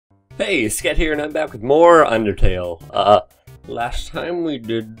Hey, Sket here, and I'm back with more Undertale. Last time we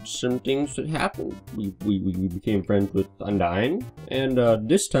did some things that happened. We became friends with Undyne, and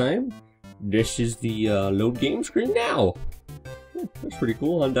this time, this is the load game screen now. Yeah, that's pretty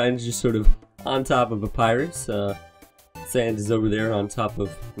cool. Undyne's just sort of on top of a papyrus. Sand is over there on top of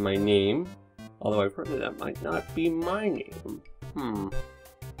my name. Although I've heard that might not be my name. I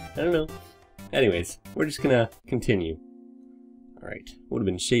don't know. Anyways, we're just gonna continue. Alright, would have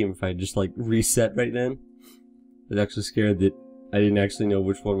been a shame if I just like reset right then. I was actually scared that I didn't actually know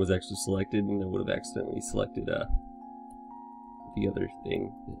which one was actually selected, and I would have accidentally selected the other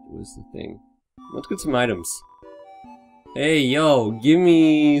thing that was the thing. Let's get some items. Hey yo, give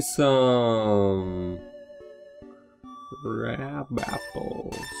me some crab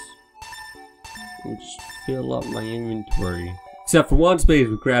apples. Let me just fill up my inventory. Except for one space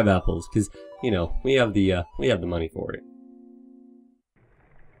with crab apples, because you know we have the money for it.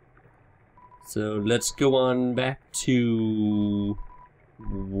 So let's go on back to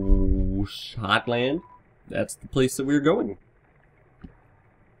Scotland. That's the place that we're going.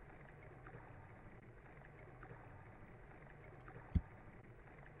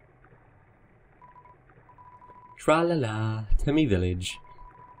 Tra-la-la, Temmie Village.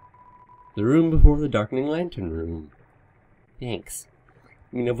 The room before the darkening lantern room. Thanks.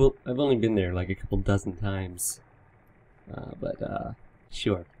 I mean, I've only been there like a couple dozen times.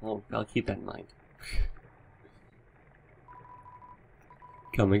 Sure, I'll keep that in mind.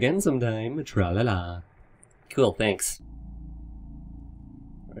 Come again sometime, tra-la-la. Cool, thanks.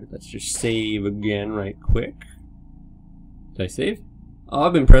 Alright, let's just save again right quick. Did I save? Oh,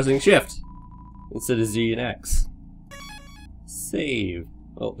 I've been pressing Shift instead of Z and X. Save.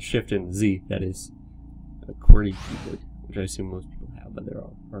 Oh, Shift and Z, that is. A QWERTY keyboard, which I assume most people have, but there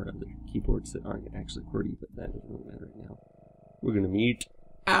are other keyboards that aren't actually QWERTY, but that doesn't really matter right now. We're gonna meet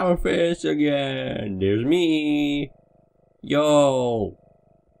Alphys again. There's me. Yo,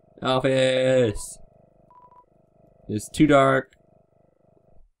 Alphys. It's too dark.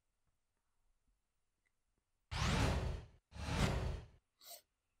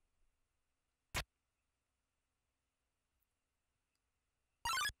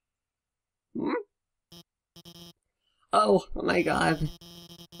 Oh my god.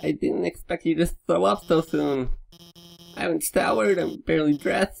 I didn't expect you to throw up so soon. I haven't showered, I'm barely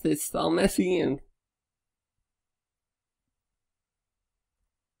dressed, it's all messy and...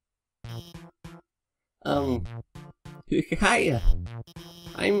 Hi!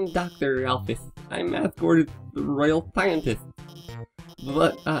 I'm Dr. Alphys. I'm Asgore, the royal scientist.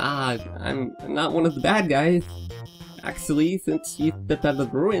 But, I'm not one of the bad guys. Actually, since you stepped out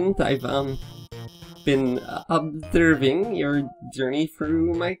of the ruins, I've, been observing your journey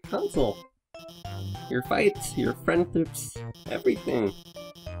through my console. Your fights, your friendships, everything.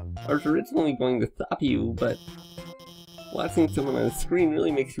 I was originally going to stop you, but watching someone on the screen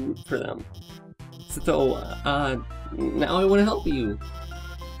really makes you root for them. So, now I want to help you.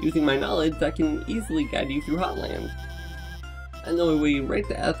 Using my knowledge, I can easily guide you through Hotland. I know a way right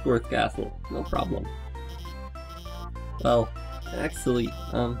to Asgore's castle, no problem. Well, actually,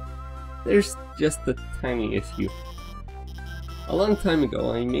 there's just a tiny issue. A long time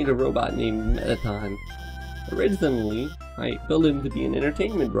ago, I made a robot named Mettaton. Originally, I built him to be an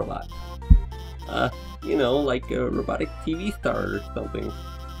entertainment robot. You know, like a robotic TV star or something.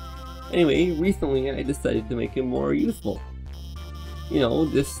 Anyway, recently I decided to make him more useful. You know,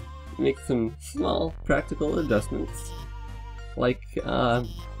 just make some small, practical adjustments. Like,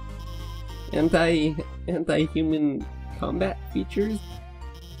 anti-human combat features.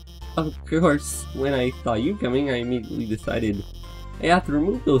 Of course, when I saw you coming, I immediately decided I have to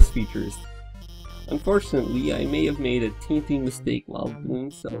remove those features. Unfortunately, I may have made a teensy mistake while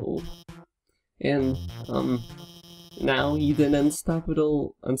doing so. And, now he's an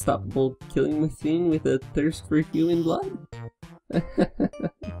unstoppable killing machine with a thirst for human blood.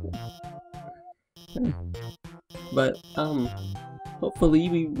 But, hopefully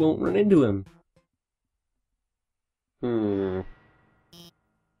we won't run into him.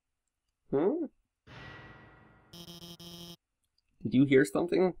 Did you hear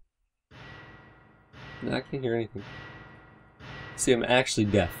something? No, I can't hear anything. See, I'm actually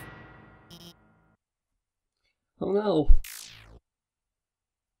deaf. Oh no!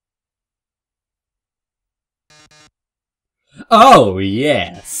 Oh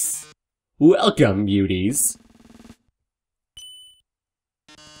yes! Welcome, beauties!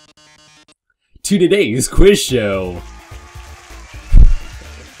 To today's quiz show!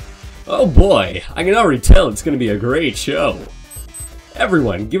 Oh boy, I can already tell it's going to be a great show.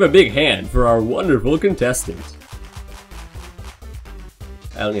 Everyone, give a big hand for our wonderful contestant.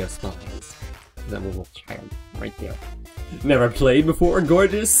 I only have small hands. Because I'm a little child. Right there. Never played before,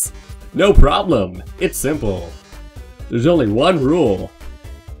 gorgeous? No problem. It's simple. There's only one rule.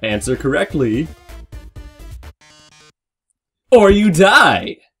 Answer correctly, or you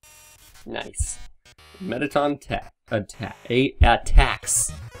die! Nice. Mettaton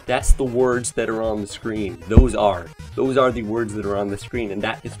attacks. That's the words that are on the screen. Those are the words that are on the screen, and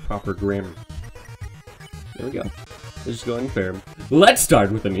that is proper grammar. There we go. Let's just go ahead and pair them. Let's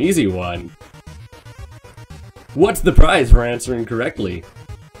start with an easy one. What's the prize for answering correctly?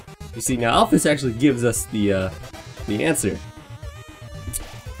 You see, now Alphys actually gives us the answer.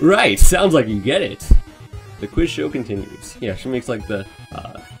 Right, sounds like you get it. The quiz show continues. Yeah, she makes like the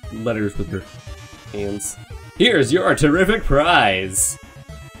letters with her hands. Here's your terrific prize!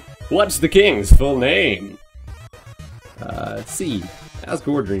 What's the king's full name? C.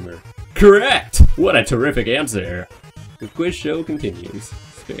 Asgore Dreamer. Correct! What a terrific answer! The quiz show continues.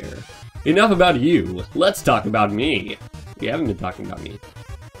 Spare. Enough about you. Let's talk about me. We haven't been talking about me.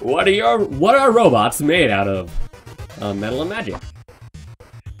 What are robots made out of? Metal and magic.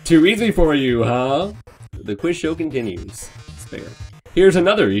 Too easy for you, huh? The quiz show continues. Spare. Here's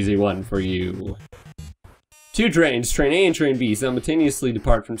another easy one for you. Two trains, train A and train B, simultaneously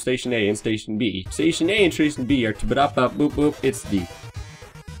depart from station A and station B. Station A and station B are to boop boop, it's D.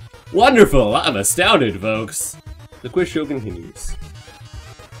 Wonderful! I'm astounded, folks! The quiz show continues.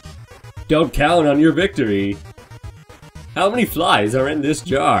 Don't count on your victory. How many flies are in this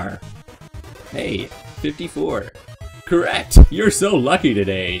jar? Hey, 54. Correct! You're so lucky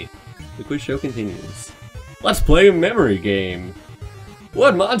today. The quiz show continues. Let's play a memory game.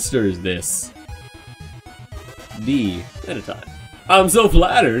 What monster is this? D. Mettaton. I'm so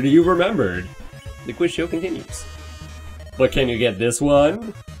flattered you remembered. The quiz show continues. But can you get this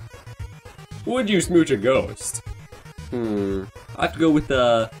one? Would you smooch a ghost? I have to go with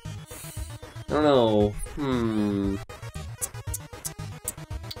I don't know.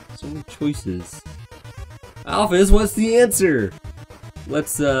 So many choices. Alphys, what's the answer?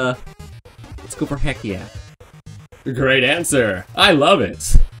 Let's go for heck yeah. Great answer. I love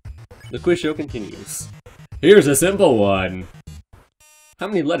it. The quiz show continues. Here's a simple one. How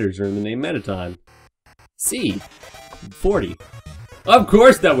many letters are in the name Mettaton? C. 40. Of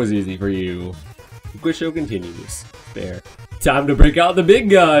course that was easy for you. The quiz show continues. Fair. Time to break out the big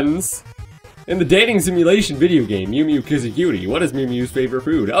guns. In the dating simulation video game, Mew Mew Kissy Cutie, what is Mew Mew's favorite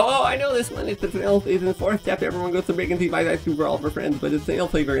food? Oh, I know this one. It's the snail. It's in the fourth chapter. Everyone goes to bacon tea, buys ice cream for all of her friends, but it's snail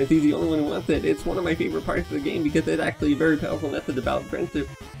flavor, and he's the only one who wants it. It's one of my favorite parts of the game because it's actually a very powerful method about friendship.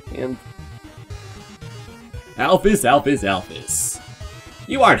 And Alphys.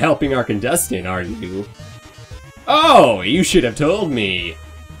 You aren't helping our contestant, are you? Oh, you should have told me.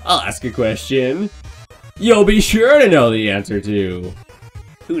 I'll ask a question. You'll be sure to know the answer to.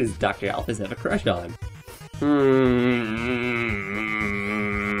 Who does Dr. Alphys have a crush on?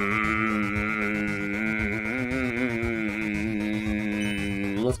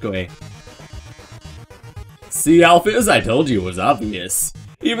 Let's go A. See, Alphys, I told you it was obvious.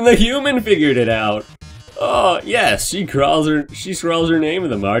 Even the human figured it out. Oh, yes, she scrawls her name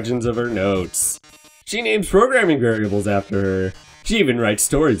in the margins of her notes. She names programming variables after her. She even writes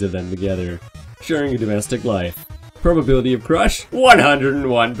stories of them together, sharing a domestic life. Probability of crush,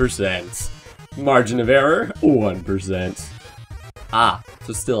 101%. Margin of error, 1%. Ah,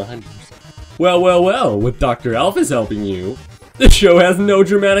 so still 100%. Well, with Dr. Alphys helping you, the show has no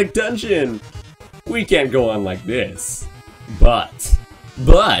dramatic tension. We can't go on like this. But,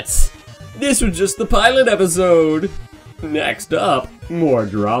 this was just the pilot episode. Next up, more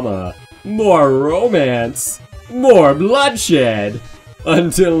drama, more romance, more bloodshed.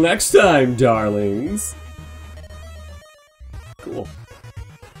 Until next time, darlings. Cool.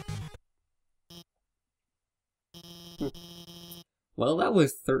 Well, that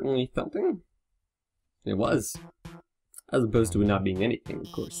was certainly something. It was. As opposed to it not being anything,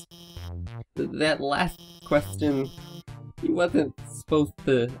 of course. That last question, he wasn't supposed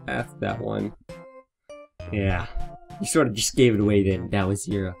to ask that one. Yeah. You sort of just gave it away then. That was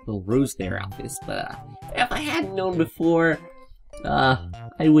your little ruse there, Alphys. But if I hadn't known before, I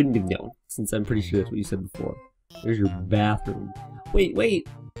wouldn't have known. Since I'm pretty sure that's what you said before. There's your bathroom. Wait.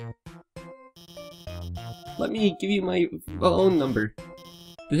 Let me give you my phone number.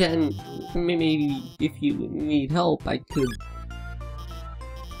 Then, maybe if you need help, I could...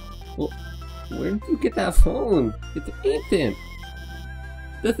 Well, where did you get that phone? It's ancient.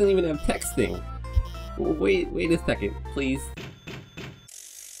 It doesn't even have texting. Well, wait a second, please.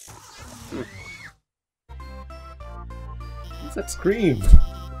 What's that scream?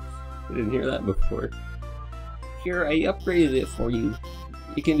 I didn't hear that before. Here, I upgraded it for you.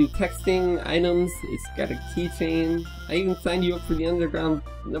 You can do texting, items, it's got a keychain. I even signed you up for the underground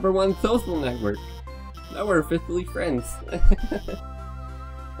 #1 social network. Now we're officially friends.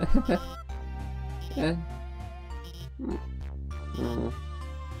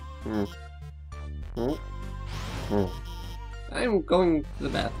 I'm going to the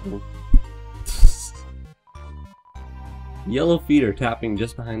bathroom. Yellow feet are tapping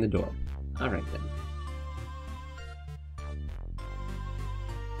just behind the door. Alright then.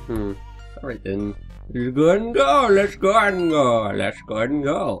 Alright then. Let's go and go! Let's go and go! Let's go and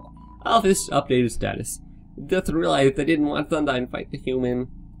go! Alphys updated status. Just realized I didn't want Sundyne fight the human.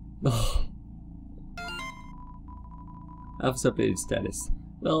 Alphys updated status.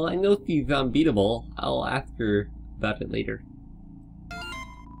 Well, I know she's unbeatable. I'll ask her about it later.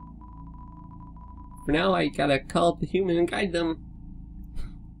 For now, I gotta call up the human and guide them.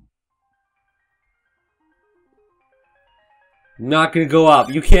 Not gonna go up.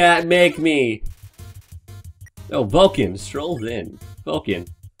 You can't make me. Oh, Vulcan strolls in. Vulcan.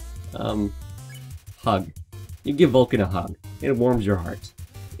 Hug. You give Vulcan a hug. It warms your heart.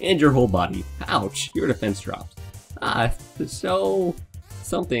 And your whole body. Ouch, your defense drops. So...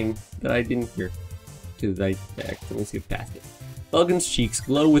 something that I didn't hear. Because I accidentally skipped past it. Vulcan's cheeks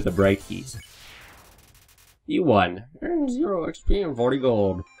glow with a bright heat. You won. Earn 0 XP and 40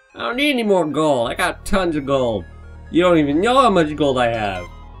 gold. I don't need any more gold. I got tons of gold. You don't even know how much gold I have.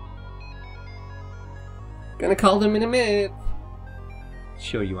 Gonna call them in a minute.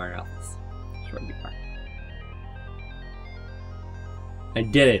 Sure you are, Alphys. Sure you are. I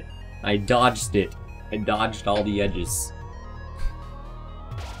did it. I dodged it. I dodged all the edges.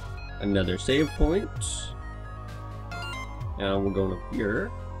 Another save point. Now we're going up here.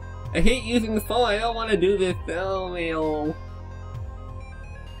 I hate using the phone. I don't want to do this. Oh, mail.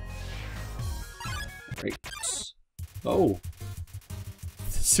 Right. Oh.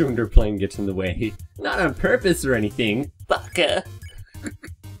 The cylinder plane gets in the way. Not on purpose or anything. Baka.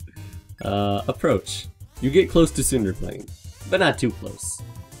 Approach. You get close to cylinder plane, but not too close.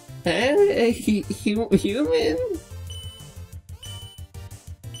 Human?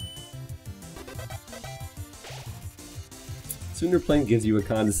 Cinder plane gives you a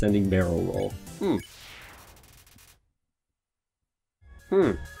condescending barrel roll.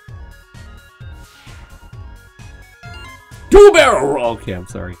 Two barrel roll! Okay, I'm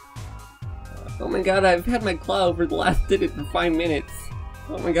sorry. Oh my god, I've had my claw over the last did it for 5 minutes.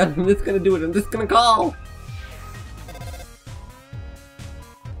 Oh my god, I'm just gonna do it. I'm just gonna call!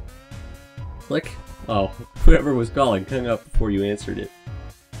 Click. Oh, whoever was calling hung up before you answered it.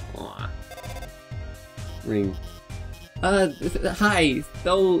 Aww. Ring. Hi.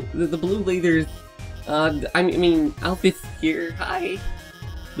 So, the blue lasers, I mean, Alphys here. Hi.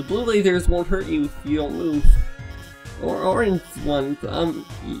 The blue lasers won't hurt you if you don't move. Or orange ones,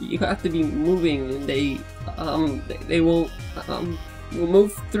 you have to be moving, and they won't, you'll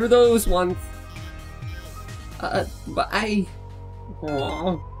move through those ones. Bye.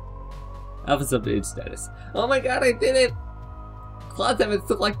 Aww. Alphys updated status. Oh my god, I did it! Claws haven't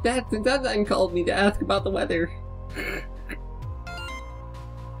stuff like that since Sundyne called me to ask about the weather.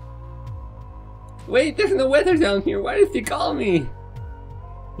 Wait, there's no weather down here. Why did you call me?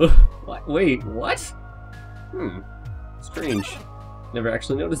 What? Wait, what? Strange. Never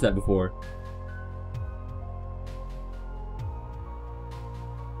actually noticed that before.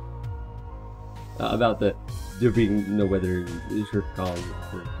 About there being no weather is her calling.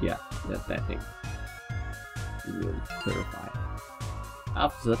 Yeah, that's that thing. Really clarify.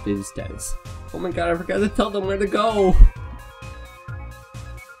 Alphys updated status. Oh my god, I forgot to tell them where to go!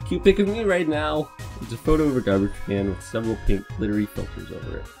 Cute pic of me right now. It's a photo of a garbage can with several pink glittery filters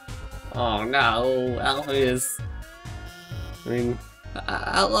over it. Oh no, Alphys. I mean,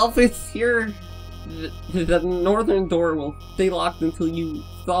 Alphys here. The northern door will stay locked until you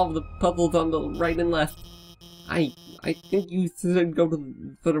solve the puzzles on the right and left. I think you should go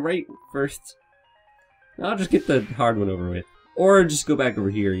to the right first. I'll just get the hard one over with. Or just go back over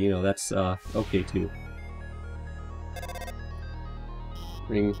here, you know, that's okay too.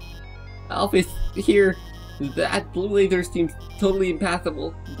 Ring. Alphys here. That blue laser seems totally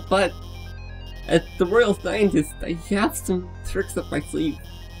impassable, but as the royal scientist, I have some tricks up my sleeve.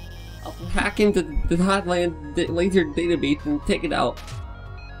 I'll hack into the Hotland laser database and take it out.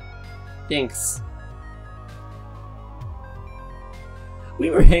 Thanks. We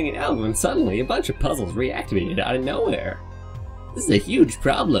were hanging out when suddenly a bunch of puzzles reactivated out of nowhere. This is a huge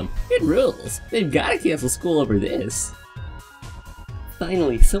problem. It rules. They've got to cancel school over this.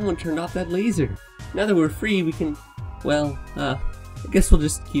 Finally, someone turned off that laser. Now that we're free, we can... well, I guess we'll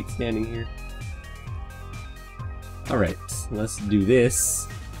just keep standing here. Alright, let's do this.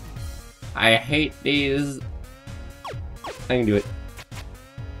 I hate these. I can do it.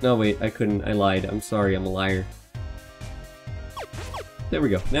 No, wait, I couldn't. I lied. I'm sorry, I'm a liar. There we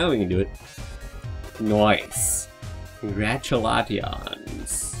go. Now we can do it. Nice.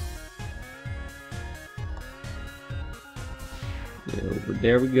 Congratulations. Over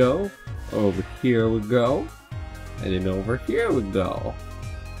there we go. Over here we go. And then over here we go.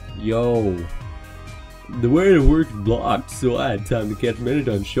 Yo. The way it worked blocked, so I had time to catch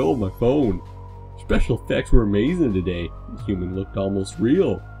Mettaton's show on my phone. Special effects were amazing today. The human looked almost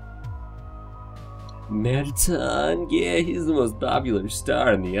real. Mettaton, yeah, he's the most popular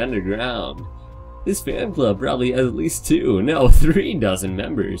star in the underground. His fan club probably has at least 2, no, 3 dozen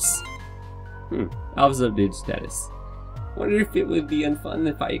members. Alphys update status. Wonder if it would be fun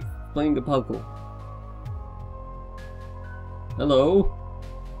if I explained the puzzle. Hello?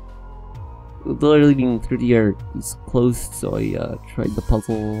 The leading through the air is closed, so I tried the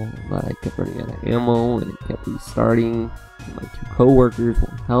puzzle, but I kept running out of ammo and it kept restarting. My 2 co-workers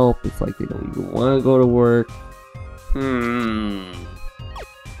won't help. It's like they don't even want to go to work.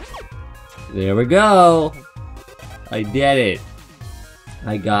 There we go. I did it.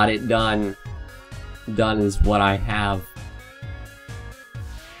 I got it done. Done is what I have.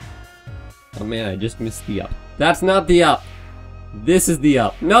 Oh man, I just missed the up. That's not the up. This is the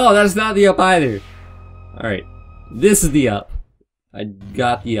up. No, that's not the up either. Alright. This is the up. I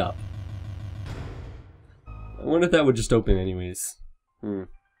got the up. I wonder if that would just open anyways. Alphys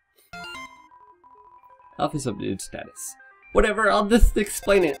updated status. Whatever, I'll just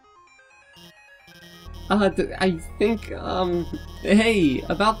explain it. I think, hey,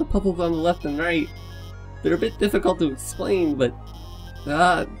 about the puzzles on the left and right. They're a bit difficult to explain, but,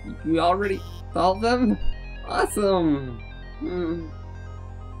 you already solved them? Awesome!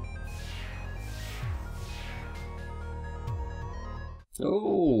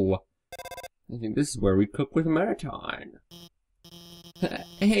 Oh, I think this is where we cook with Mettaton.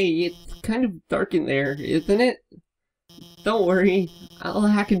 Hey, it's kind of dark in there, isn't it? Don't worry, I'll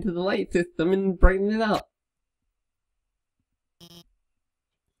hack into the light system and brighten it up.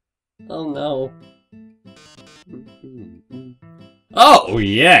 Oh no. Oh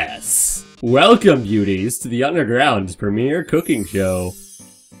yes! Welcome, beauties, to the Underground's premiere cooking show.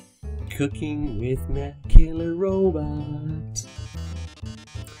 Cooking with Matt Killer Robot.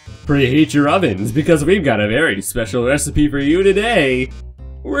 Preheat your ovens, because we've got a very special recipe for you today.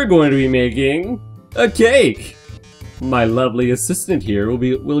 We're going to be making a cake. My lovely assistant here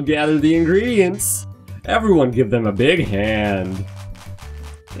will gather the ingredients. Everyone give them a big hand.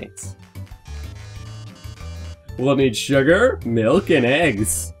 Thanks. We'll need sugar, milk, and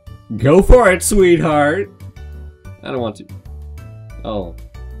eggs. Go for it, sweetheart! I don't want to. Oh.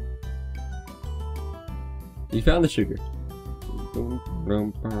 You found the sugar. You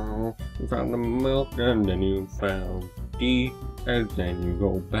found the milk, and then you found the eggs, and you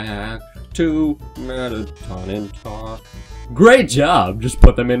go back to Mettaton and talk. Great job! Just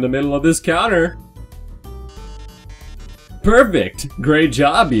put them in the middle of this counter. Perfect! Great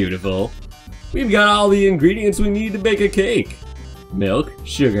job, beautiful. We've got all the ingredients we need to bake a cake. Milk,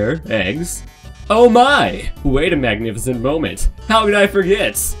 sugar, eggs. Oh my! Wait a magnificent moment. How could I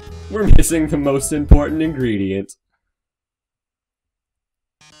forget? We're missing the most important ingredient.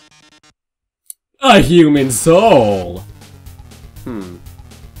 A human soul!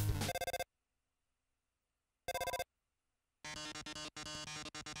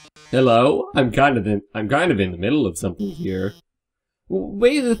 Hello? I'm kind of in the middle of something here.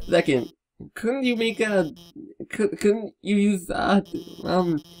 Wait a second. Couldn't you make a... Couldn't you use,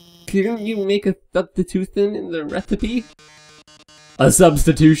 couldn't you make a substitution in the recipe? A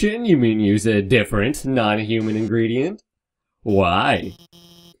substitution? You mean use a different, non-human ingredient? Why?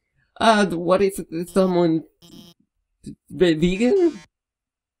 What is someone... vegan?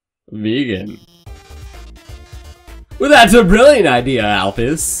 Vegan? Well, that's a brilliant idea,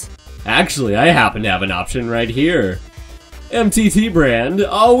 Alphys. Actually, I happen to have an option right here. MTT brand,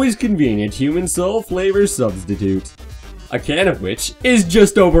 always convenient human soul flavor substitute. A can of which is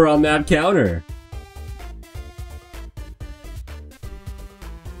just over on that counter.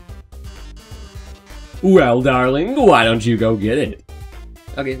 Well, darling, why don't you go get it?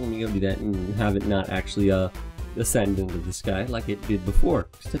 Okay, let me go do that and have it not actually ascend into the sky like it did before.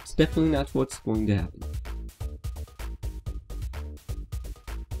 That's definitely not what's going to happen.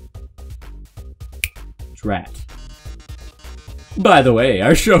 Drat. By the way,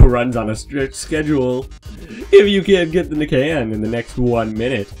 our show runs on a strict schedule. If you can't get the can in the next 1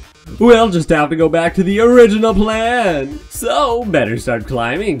 minute, we'll just have to go back to the original plan. So, better start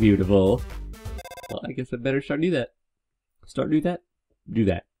climbing, beautiful. Well, I guess I better start do that. Start do that? Do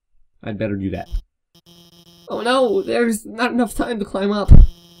that. I'd better do that. Oh no, there's not enough time to climb up.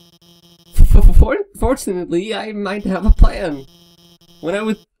 Fortunately, I might have a plan. When I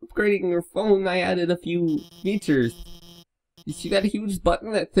was upgrading your phone, I added a few features. You see that huge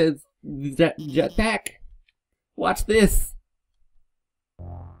button that says jetpack? Watch this.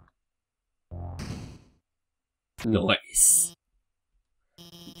 Nice.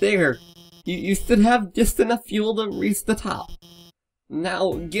 There. You should have just enough fuel to reach the top.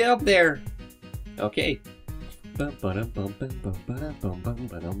 Now, get up there. Okay. And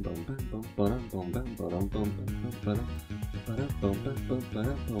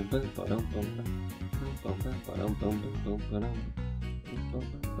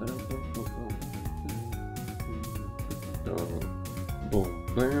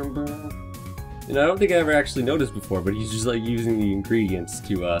I don't think I ever actually noticed before, but he's just like using the ingredients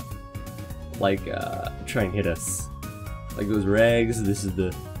to try and hit us. Like those are eggs, this is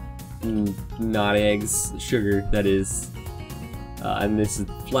the not eggs, sugar that is, and this is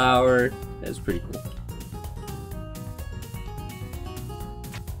flour. That's pretty cool.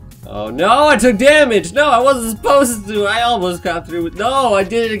 Oh no, I took damage! No, I wasn't supposed to! I almost got through with— no, I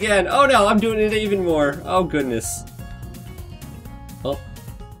did it again! Oh no, I'm doing it even more! Oh goodness. Oh,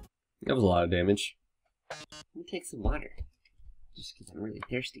 that was a lot of damage. Let me take some water. Just because I'm really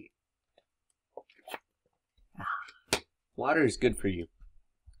thirsty. Water is good for you.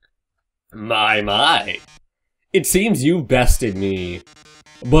 My. It seems you've bested me.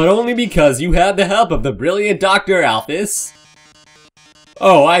 But only because you had the help of the brilliant Dr. Alphys.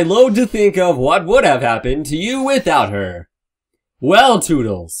 Oh, I loathe to think of what would have happened to you without her. Well,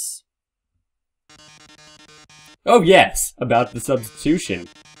 Toodles. Oh yes, about the substitution.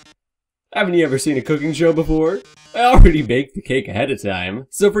 Haven't you ever seen a cooking show before? I already baked the cake ahead of time,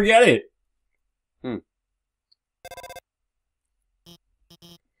 so forget it.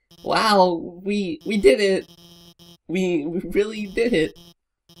 Wow, we did it. We really did it.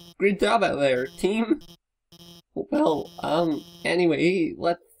 Great job out there, team. Well, anyway,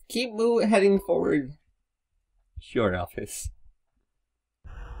 let's keep heading forward. Sure, Alphys.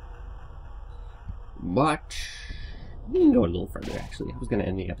 But we can go a little further, actually. I was gonna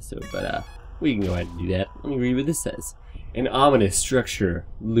end the episode, but we can go ahead and do that. Let me read what this says. An ominous structure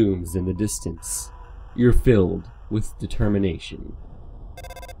looms in the distance. You're filled with determination.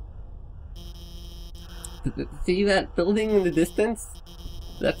 See that building in the distance?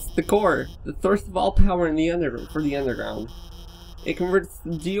 That's the core, the source of all power in the underground. It converts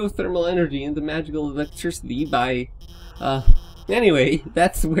geothermal energy into magical electricity by, anyway,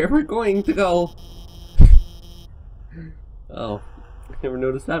 that's where we're going to go. Oh, I never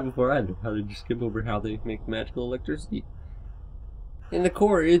noticed that before either. How they just skip over how they make magical electricity. In the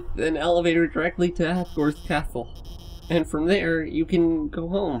core is an elevator directly to Asgore's castle. And from there, you can go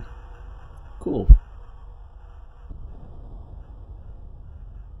home. Cool.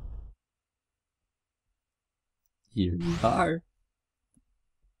 Here we are.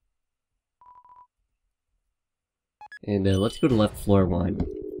 And let's go to left floor 1.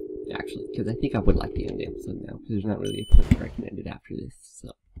 Actually, because I think I would like to end the episode now, because there's not really a point where I can end it after this,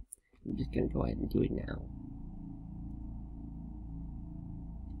 so I'm just gonna go ahead and do it now.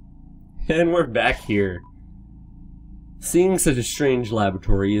 And we're back here. Seeing such a strange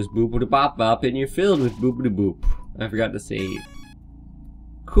laboratory is boop-a-da-bop-bop, and you're filled with boop-a-da-boop. I forgot to say.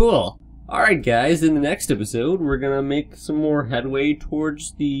 Cool. Alright guys, in the next episode, we're gonna make some more headway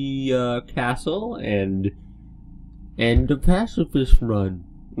towards the castle and the Pacifist run.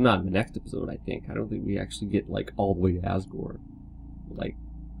 Not in the next episode, I think. I don't think we actually get like all the way to Asgore. Like,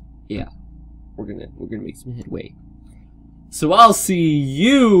 yeah, we're gonna make some headway. So I'll see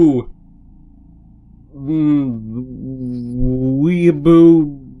you, Weaboo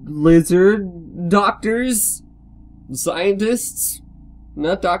lizard doctors, scientists,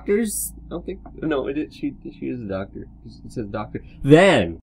 not doctors. I don't think. No, she is a doctor. It says doctor. Then